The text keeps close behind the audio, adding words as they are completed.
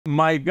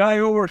My guy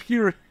over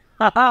here,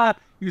 haha,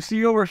 you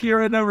see over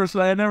here, I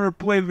never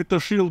played with a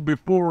shield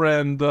before,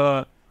 and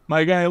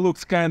my guy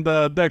looks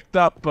kinda decked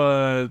up.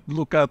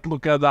 Look at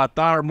that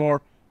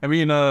armor. I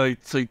mean,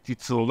 it's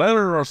a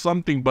leather or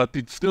something, but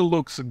it still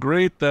looks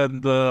great.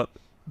 And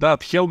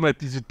that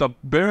helmet, is it a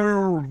bear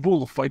or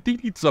wolf? I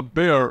think it's a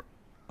bear,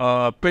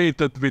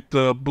 painted with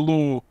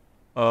blue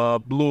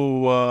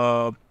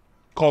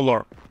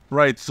color.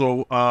 Right.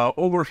 So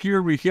over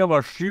here we have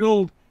a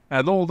shield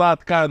and all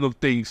that kind of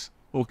things.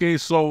 Okay,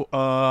 so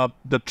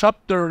the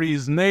chapter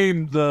is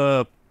named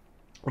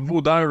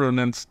Wood, Iron,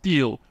 and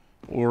Steel,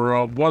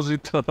 or was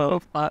it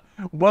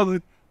was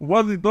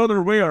it the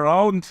other way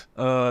around?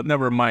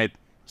 Never mind.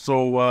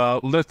 So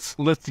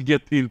let's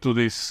get into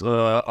this.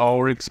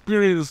 Our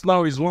experience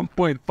now is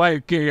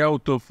 1.5k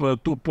out of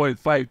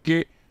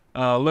 2.5k,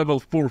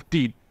 level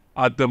 14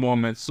 at the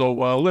moment. So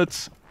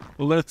let's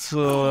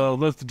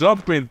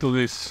jump into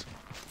this.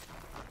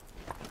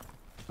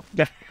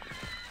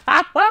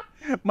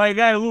 My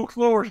guy looks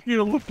over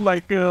here, look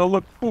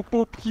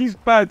poop his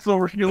pants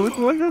over here, look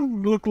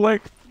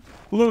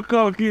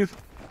how he's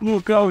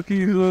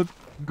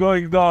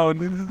going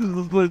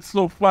down. It's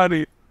so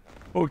funny.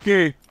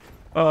 Okay,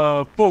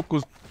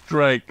 focus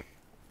strike,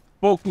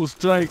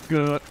 R1,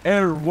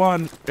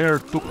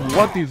 R2.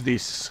 What is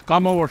this?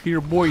 Come over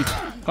here, boy.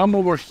 Come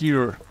over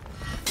here.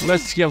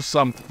 Let's have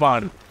some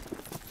fun.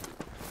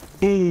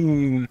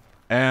 Boom.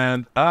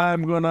 And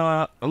I'm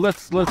gonna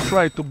let's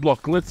try to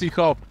block. Let's see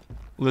how.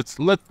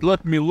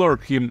 Let me lure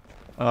him.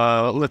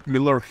 Let me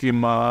lure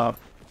him a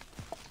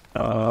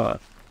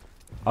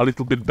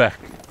little bit back.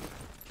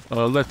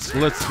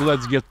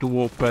 Let's get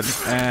to open,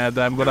 and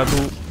I'm gonna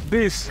do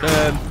this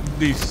and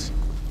this.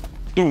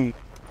 Boom,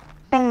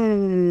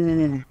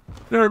 boom.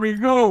 There we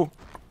go.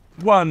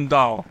 One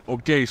down.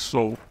 Okay,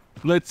 so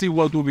let's see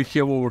what do we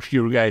have over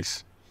here,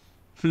 guys.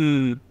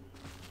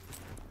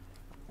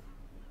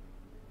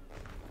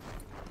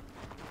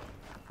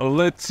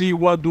 Let's see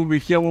what do we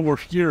have over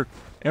here.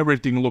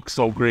 Everything looks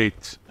so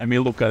great. I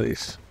mean, look at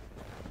this.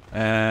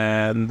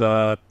 And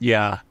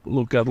yeah,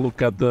 look at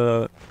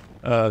the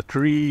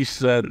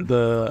trees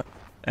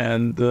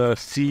and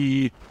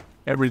sea.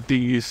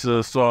 Everything is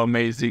so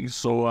amazing.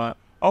 So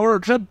our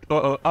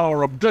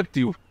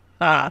objective,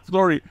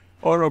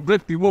 our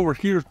objective over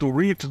here to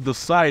reach the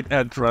side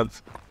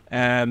entrance.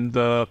 And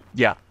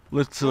yeah,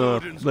 let's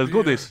do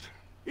this.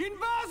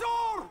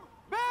 Invasor!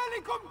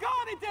 Bellicum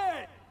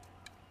carite!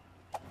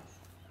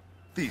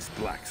 These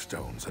black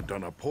stones have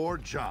done a poor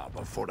job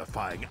of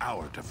fortifying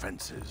our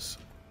defenses.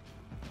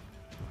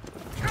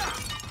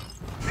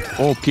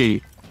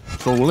 Okay,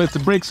 so let's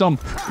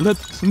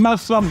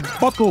smash some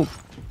bottles.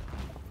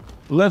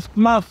 Let's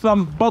smash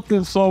some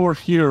bottles over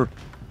here.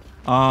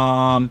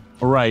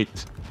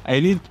 Right. I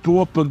need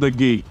to open the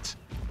gate.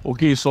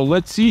 Okay, so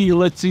let's see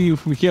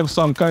if we have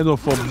some kind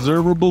of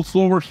observables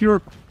over here.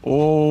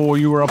 Oh,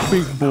 you are a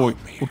big boy.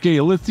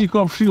 Okay, let's see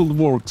how shield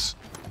works.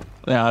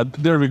 Yeah,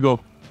 there we go.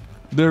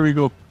 There we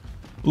go.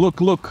 Look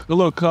at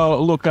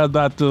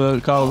that.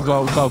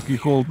 How he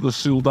holds the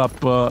shield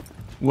up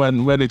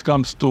when it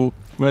comes to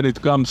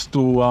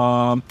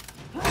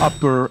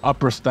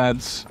upper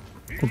stance.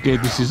 Okay,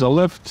 this is a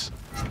left.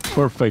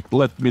 Perfect.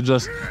 Let me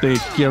just take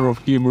care of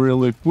him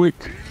really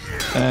quick.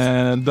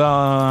 And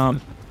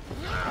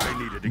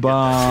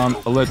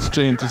let's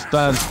change the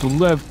stance to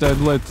left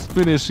and let's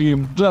finish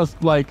him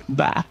just like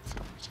that.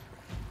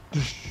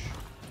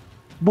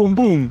 Boom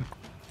boom.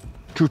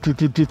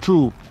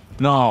 Two.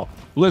 Now,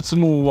 let's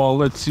move on.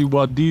 Let's see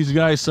what these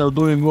guys are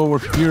doing over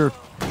here.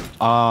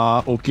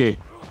 Okay.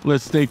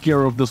 Let's take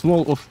care of the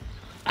small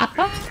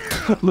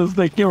let's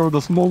take care of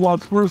the small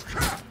ones first.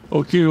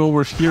 Okay,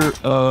 over here.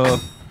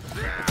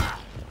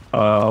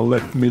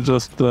 Let me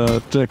just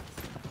check.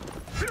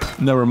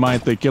 Never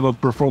mind, I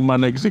cannot perform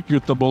an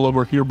executable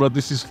over here, but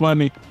this is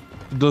funny.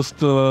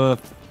 Just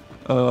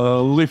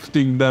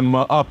lifting them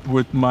up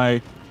with my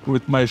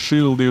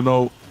shield, you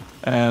know.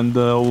 And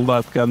all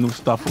that kind of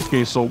stuff.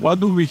 Okay, so what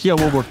do we have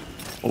over?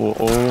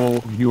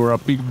 Oh, you're a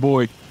big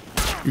boy.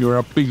 You're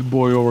a big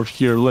boy over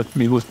here. Let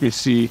me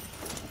see.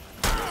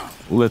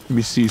 Let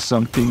me see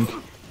something.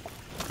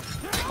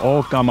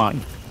 Oh, come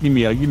on. Give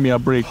me a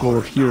break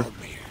over here.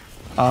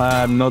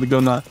 I'm not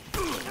gonna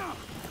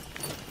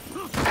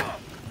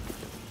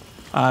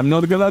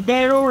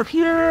get over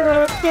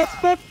here.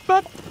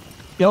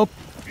 Yep.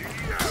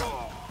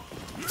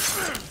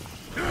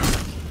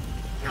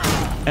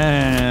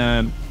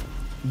 And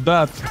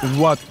that's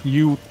what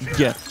you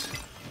get.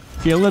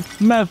 Okay, let's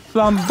smash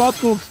some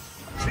bottles.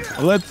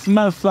 Let's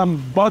smash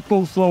some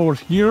bottles over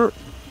here.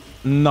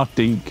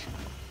 Nothing.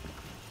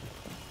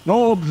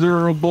 No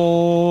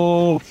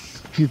observables.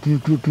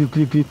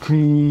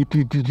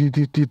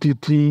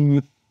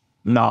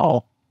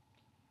 Now.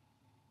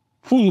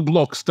 Full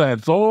block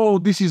stance. Oh,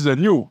 this is a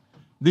new.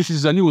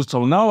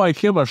 So now I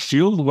have a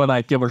shield. When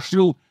I have a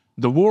shield,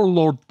 the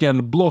warlord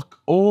can block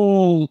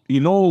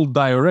in all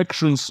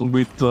directions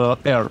with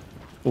air.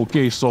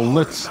 Okay, so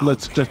let's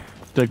check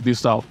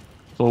this out.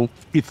 So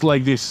it's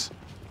like this.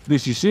 You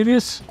see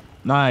this?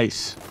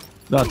 Nice.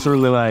 That's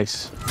really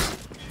nice.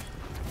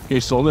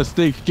 Okay, so let's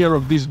take care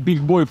of this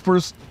big boy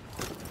first.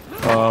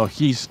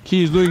 He's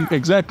doing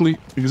exactly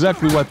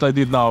what I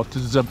did now.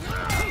 This is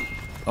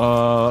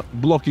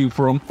blocking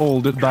from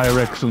all the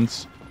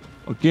directions.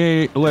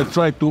 Okay, let's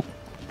try to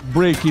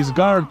break his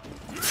guard.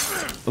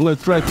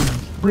 Let's try to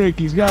break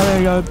his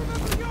guard.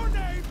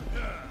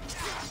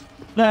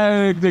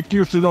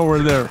 Execution over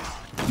there.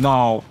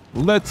 Now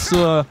let's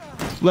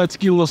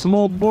kill the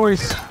small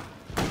boys.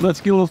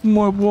 Let's kill the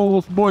small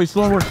boys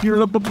over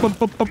here.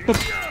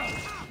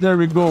 There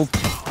we go.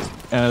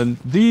 And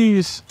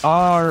these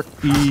are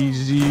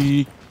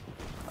easy.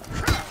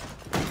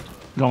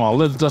 Come on,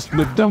 let's just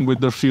flip them with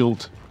the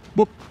shield.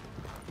 Boop.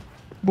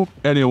 Boop.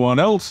 Anyone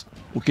else?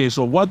 Okay,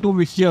 so what do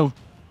we have?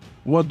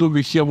 What do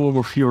we have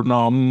over here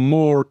now?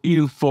 More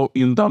info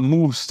in the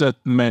moveset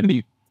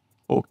menu.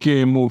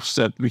 Okay,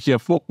 moveset. We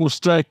have focus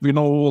strike, we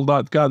know all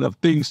that kind of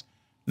things.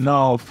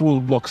 Now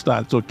full block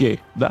stance. Okay,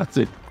 that's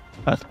it.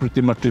 That's pretty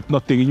much it.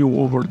 Nothing new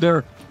over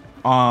there.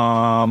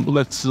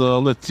 Let's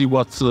see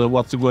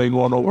what's going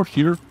on over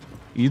here.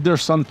 Is there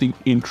something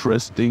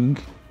interesting?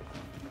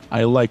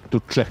 I like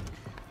to check.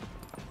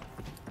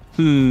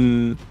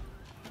 We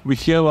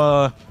have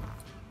a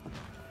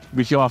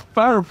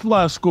fire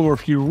flask over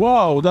here.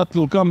 Wow, that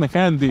will come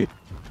handy.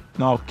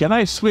 Now, can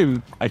I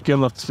swim? I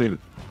cannot swim.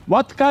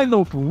 What kind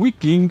of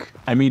Viking?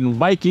 I mean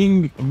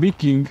Viking.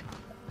 Viking.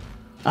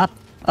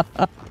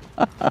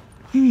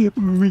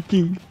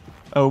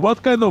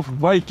 What kind of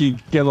Viking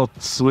cannot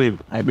swim?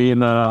 I mean,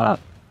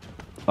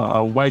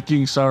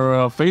 Vikings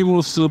are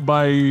famous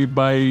by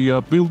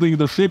building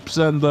the ships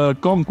and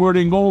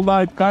conquering all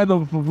that kind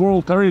of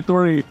world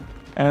territory.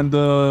 And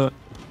a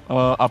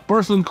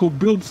person who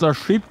builds a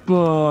ship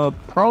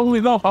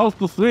probably knows how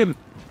to swim.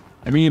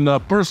 I mean, a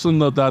person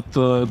that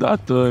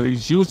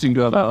is using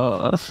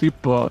a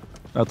ship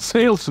that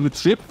sails with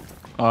ship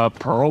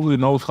probably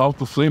knows how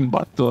to swim.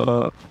 But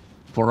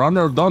for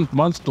runner don't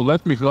wants to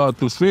let me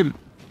to swim.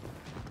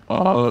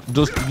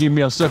 Just give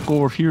me a sec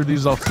over here.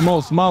 These are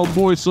small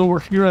boys over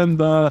here, and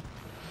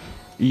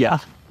yeah,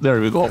 there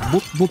we go.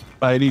 Boop, boop.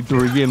 I need to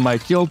regain my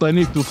health. I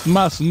need to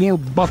smash more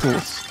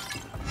bottles.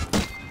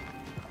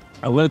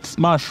 Let's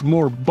smash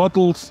more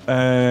bottles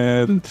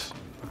and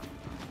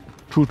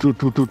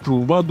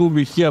what do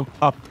we have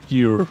up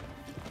here?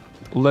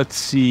 Let's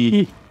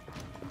see.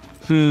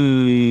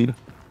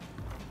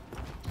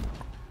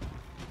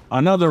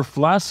 Another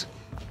flask.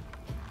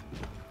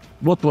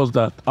 What was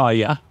that? Ah,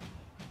 yeah.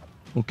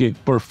 Okay,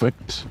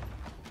 perfect.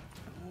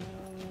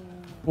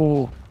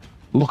 Oh,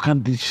 look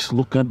at this,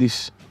 look at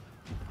this.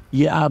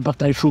 Yeah,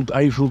 but I should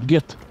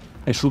get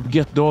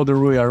the other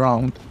way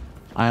around.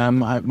 I'm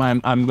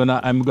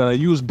gonna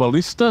use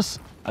ballistas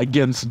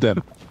against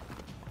them.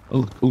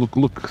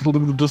 Look,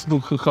 just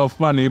look how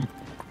funny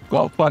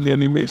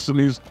animation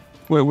is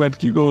when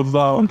he goes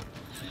down.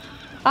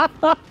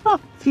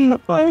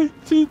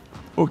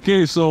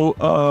 Okay, so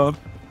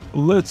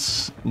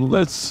let's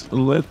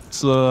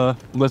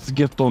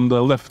get on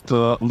the left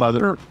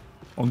ladder.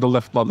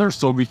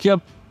 So we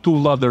have two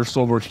ladders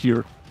over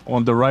here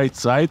on the right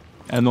side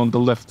and on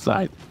the left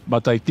side,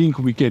 but I think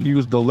we can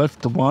use the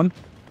left one.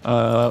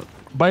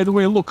 By the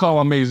way, look how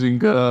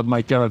amazing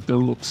my character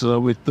looks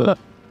with that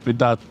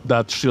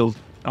shield.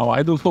 Now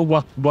I don't know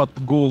what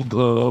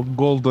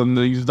golden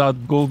is,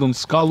 that golden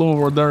skull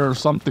over there or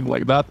something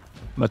like that,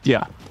 but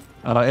yeah.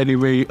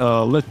 Anyway,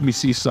 let me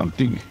see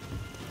something.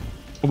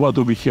 What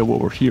do we have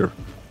over here?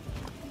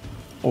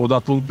 Oh,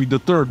 that will be the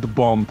third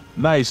bomb.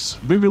 Nice.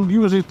 We will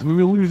use it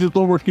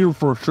over here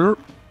for sure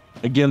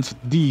against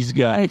these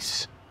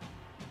guys.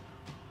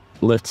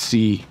 Let's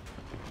see.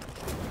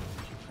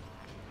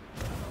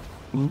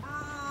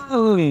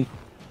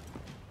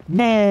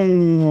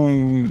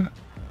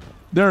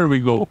 There we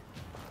go.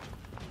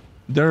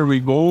 There we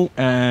go.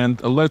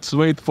 And let's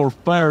wait for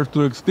fire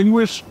to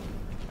extinguish.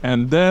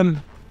 And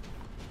then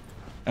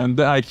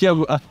I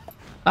have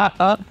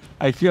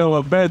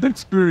a bad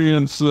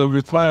experience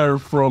with fire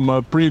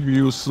from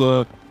previous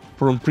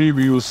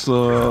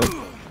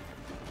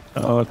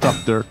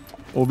chapter.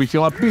 Oh, we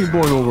have a big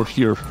boy over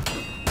here.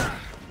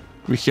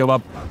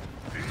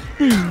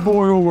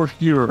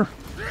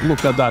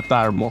 Look at that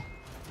armor.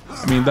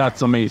 I mean,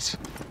 that's amazing.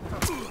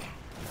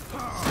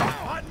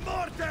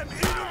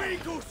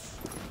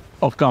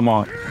 Oh, come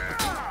on.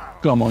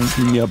 Come on,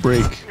 give me a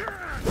break.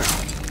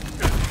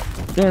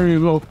 There you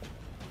go.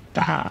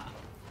 Ah.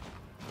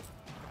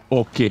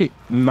 Okay,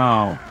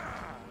 now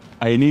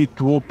I need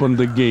to open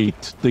the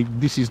gate.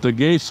 This is the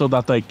gate so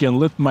that I can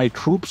let my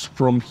troops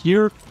from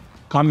here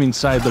come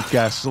inside the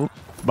castle.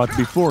 But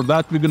before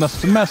that, we're gonna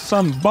smash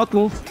some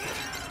bottles.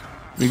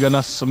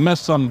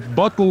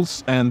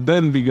 And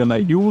then we're gonna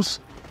use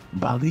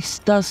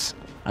ballistas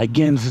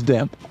against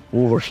them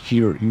over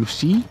here. You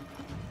see?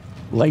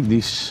 Like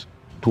this.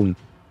 Boom.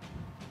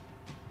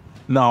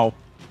 Now,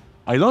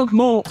 I don't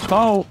know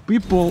how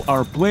people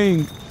are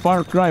playing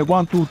Far Cry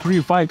 1, 2,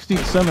 3, 5,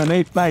 6, 7,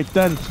 8, 9,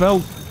 10,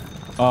 12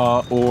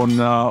 on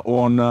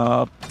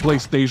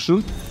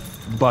PlayStation,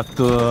 but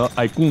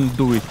I couldn't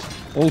do it.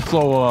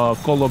 also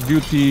Call of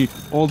Duty,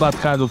 all that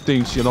kind of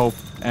things, you know.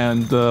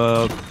 And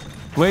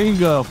playing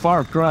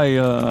Far Cry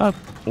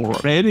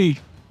or any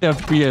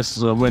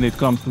FPS when it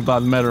comes to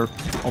that matter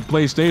on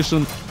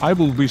PlayStation, I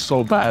will be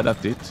so bad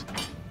at it.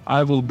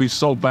 I will be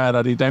so bad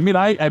at it. I mean,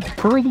 I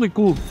probably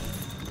could.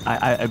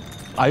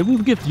 I will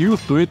get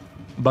used to it,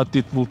 but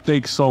it will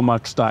take so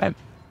much time.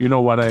 You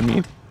know what I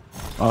mean?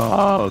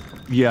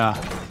 Yeah,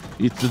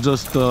 it's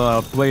just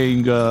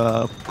playing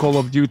Call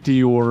of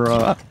Duty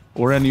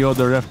or any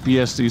other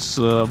FPS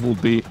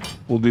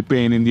will be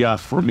pain in the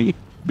ass for me,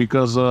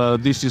 because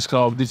this is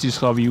how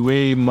you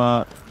aim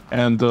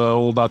and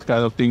all that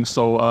kind of thing.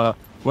 So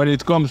when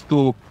it comes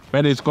to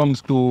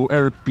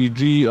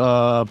RPG,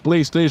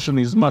 PlayStation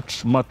is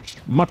much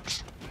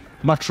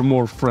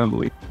more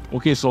friendly.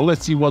 Okay, so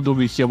let's see what do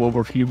we have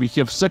over here. We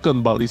have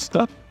second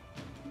ballista.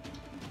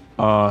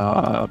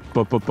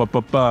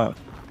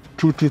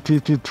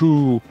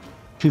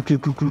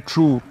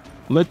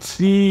 Let's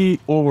see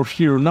over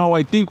here. Now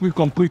I think we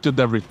completed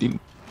everything.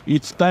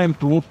 It's time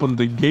to open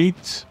the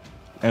gate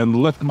and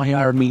let my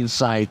army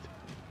inside.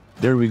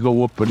 There we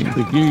go, opening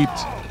the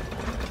gate.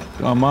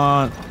 Come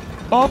on.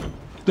 Oh,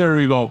 there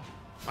we go.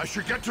 I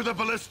should get to the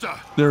ballista.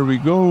 There we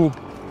go.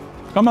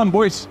 Come on,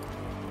 boys.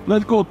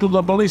 Let's go to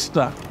the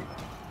ballista.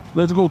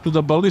 Let's go to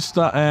the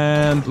ballista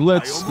and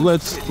let's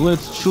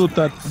shoot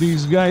at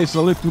these guys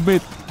a little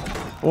bit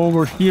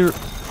over here.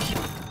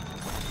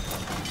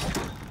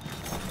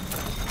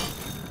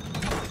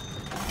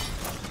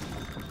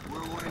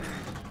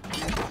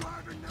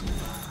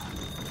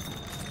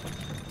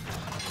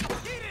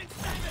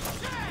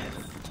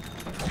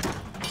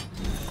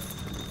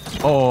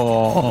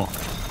 Oh,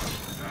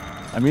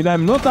 I mean,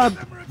 I'm not that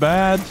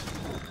bad,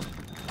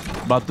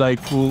 but I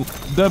could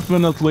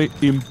definitely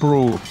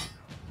improve.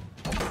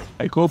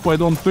 I hope I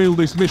don't fail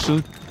this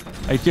mission.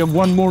 I have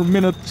 1 more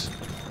minute.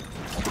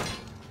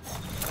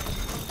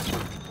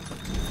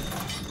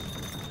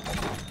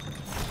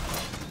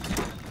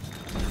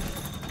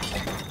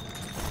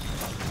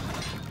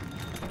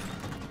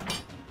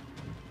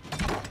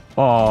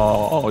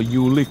 Oh,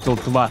 you little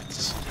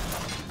twats.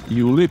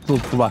 You little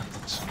twats.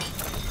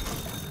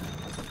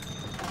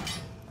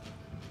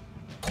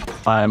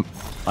 I'm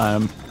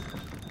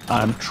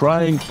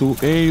trying to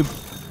aim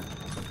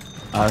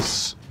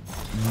as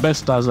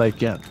best as I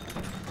can.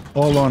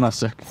 Hold on a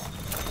sec.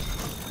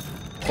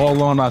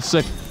 Hold on a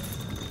sec.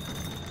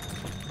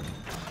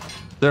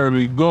 There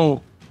we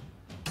go.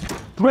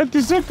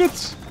 20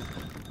 seconds.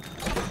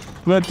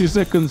 20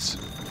 seconds.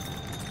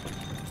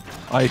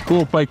 I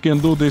hope I can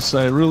do this.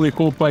 I really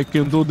hope I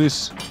can do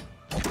this.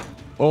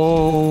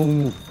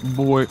 Oh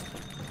boy.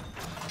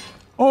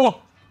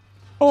 Oh!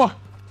 Oh!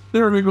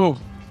 There we go.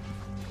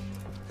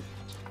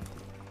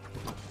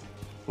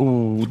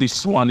 Oh,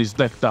 this one is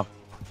decked up.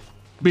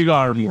 Big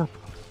armor.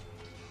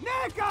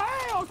 Neca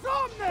eos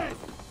omnes!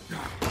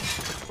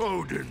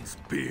 Odin's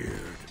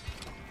beard.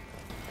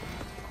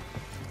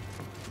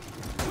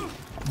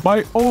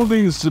 By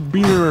Odin's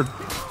beard.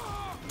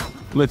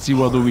 Let's see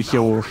what do we have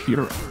over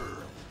here.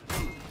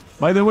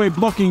 By the way,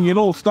 blocking in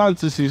all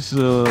stances is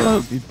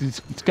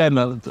it's kind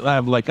of, I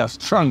have like a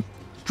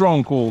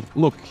stronghold.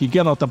 Look, he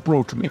cannot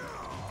approach me.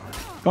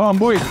 Come on,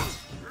 boy.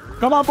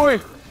 Come on, boy.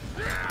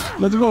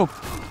 Let's go.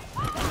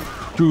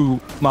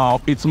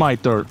 Now it's my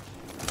turn.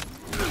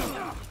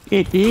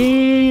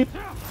 Okay,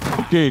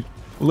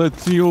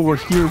 let's see over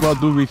here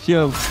what do we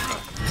have.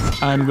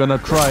 I'm gonna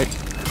try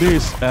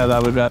this and I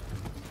will get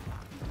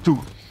 2.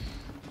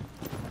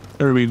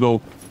 There we go.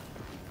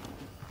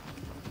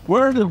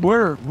 Where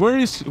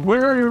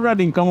are you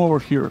running? Come over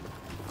here.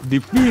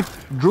 Defeat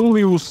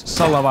Julius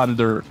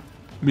Salamander.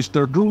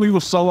 Mr.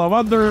 Julius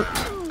Salamander,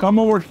 come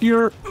over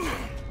here.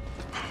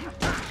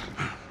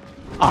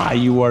 Ah,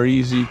 you are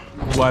easy.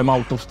 Oh, I'm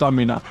out of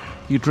stamina.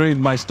 He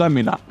drained my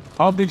stamina.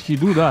 How did he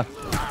do that?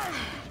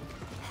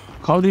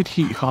 How did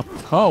he...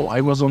 How?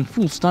 I was on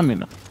full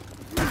stamina.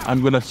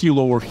 I'm gonna heal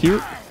over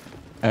here.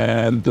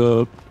 And...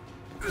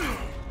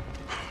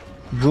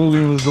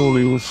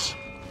 Julius.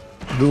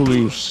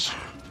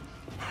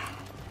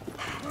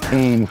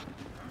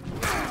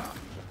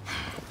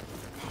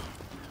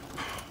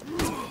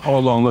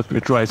 Hold on, let me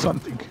try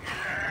something.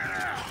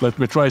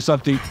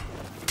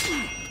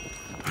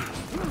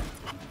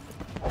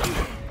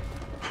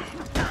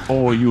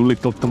 Oh, you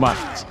little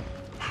twat.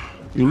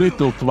 You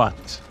little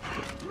twat.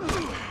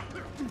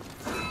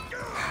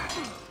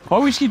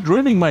 How is he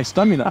draining my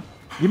stamina?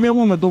 Give me a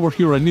moment over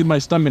here, I need my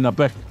stamina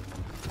back.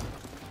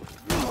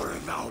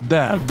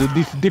 Damn, the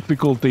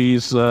difficulty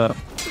is...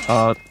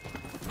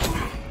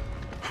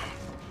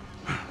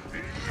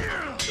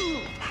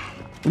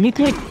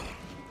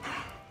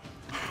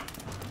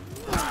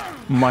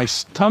 My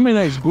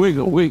stamina is going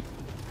away.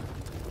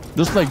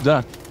 Just like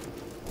that.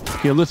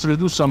 Okay, let's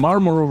reduce some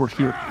armor over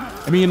here.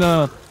 I mean,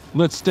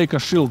 let's take a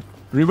shield.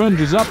 Revenge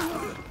is up.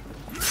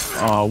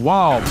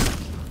 Wow.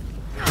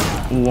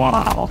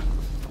 Wow.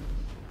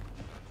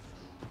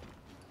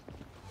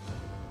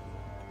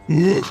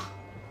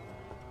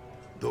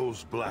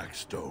 Those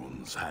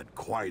Blackstones had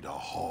quite a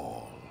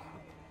haul.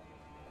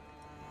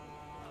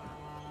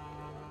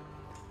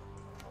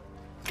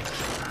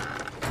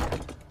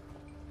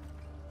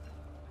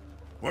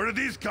 Where did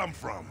these come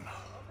from?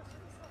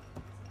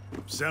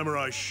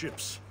 Samurai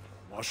ships,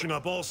 washing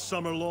up all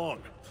summer long,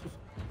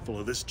 full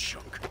of this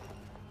junk.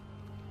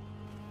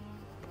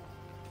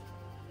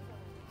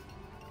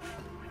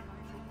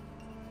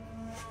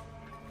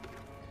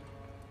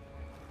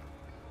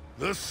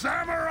 The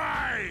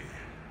samurai!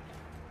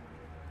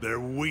 They're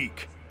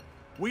weak.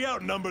 We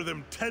outnumber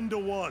them 10 to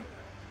 1.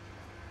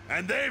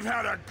 And they've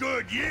had a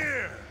good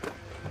year!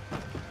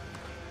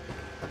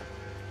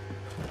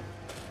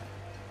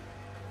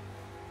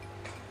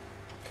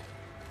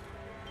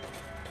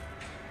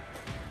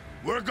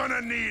 We're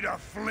gonna need a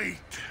fleet.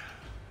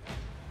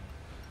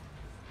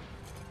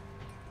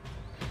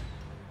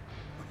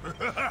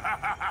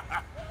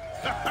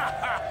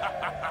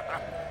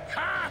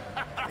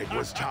 It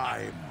was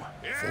time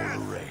for a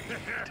raid.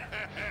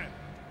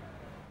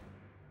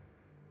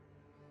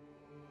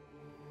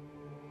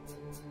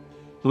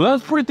 So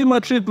that's pretty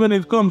much it when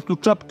it comes to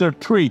chapter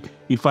 3,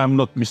 if I'm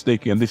not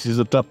mistaken. This is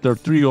a chapter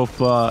 3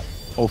 of a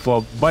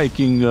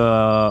Viking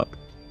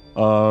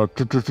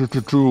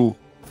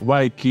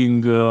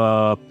Viking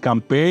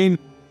campaign,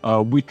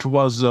 which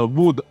was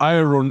wood,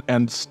 iron,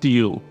 and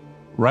steel,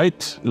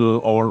 right?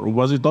 Or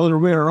was it the other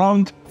way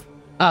around?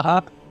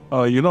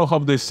 You know how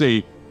they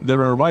say,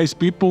 there are wise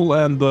people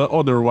and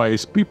other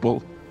wise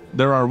people.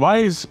 There are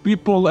wise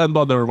people and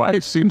other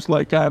wise. Seems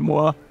like I'm...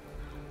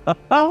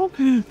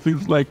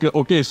 Seems like...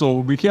 okay,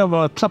 so we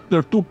have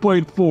chapter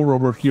 2.4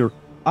 over here.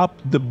 Up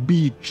the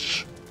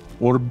beach.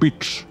 Or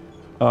beach.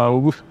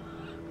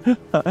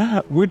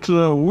 which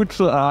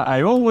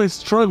I always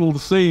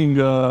struggled saying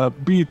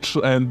beach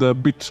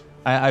and beach.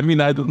 I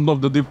mean, I don't know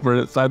the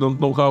difference. I don't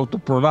know how to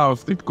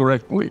pronounce it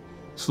correctly.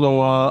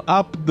 So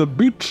up the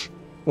beach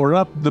or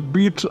up the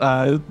beach,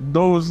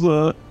 those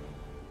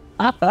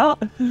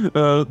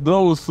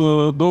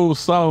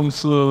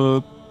sounds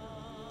are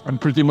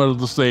pretty much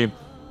the same.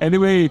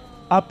 Anyway,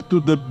 up to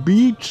the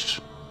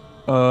beach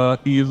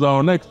is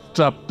our next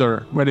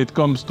chapter when it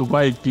comes to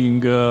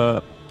Viking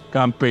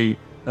campaign.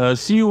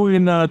 See you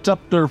in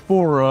chapter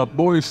 4,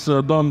 boys.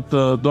 Don't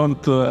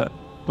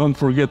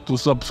forget to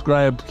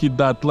subscribe, hit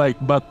that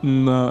like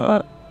button,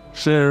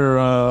 share,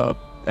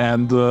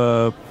 and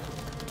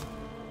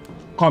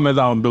comment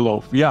down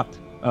below. Yeah.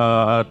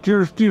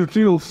 Cheers,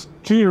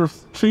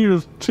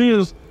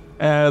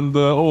 and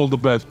all the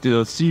best.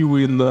 See you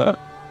in the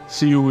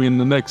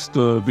next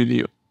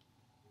video.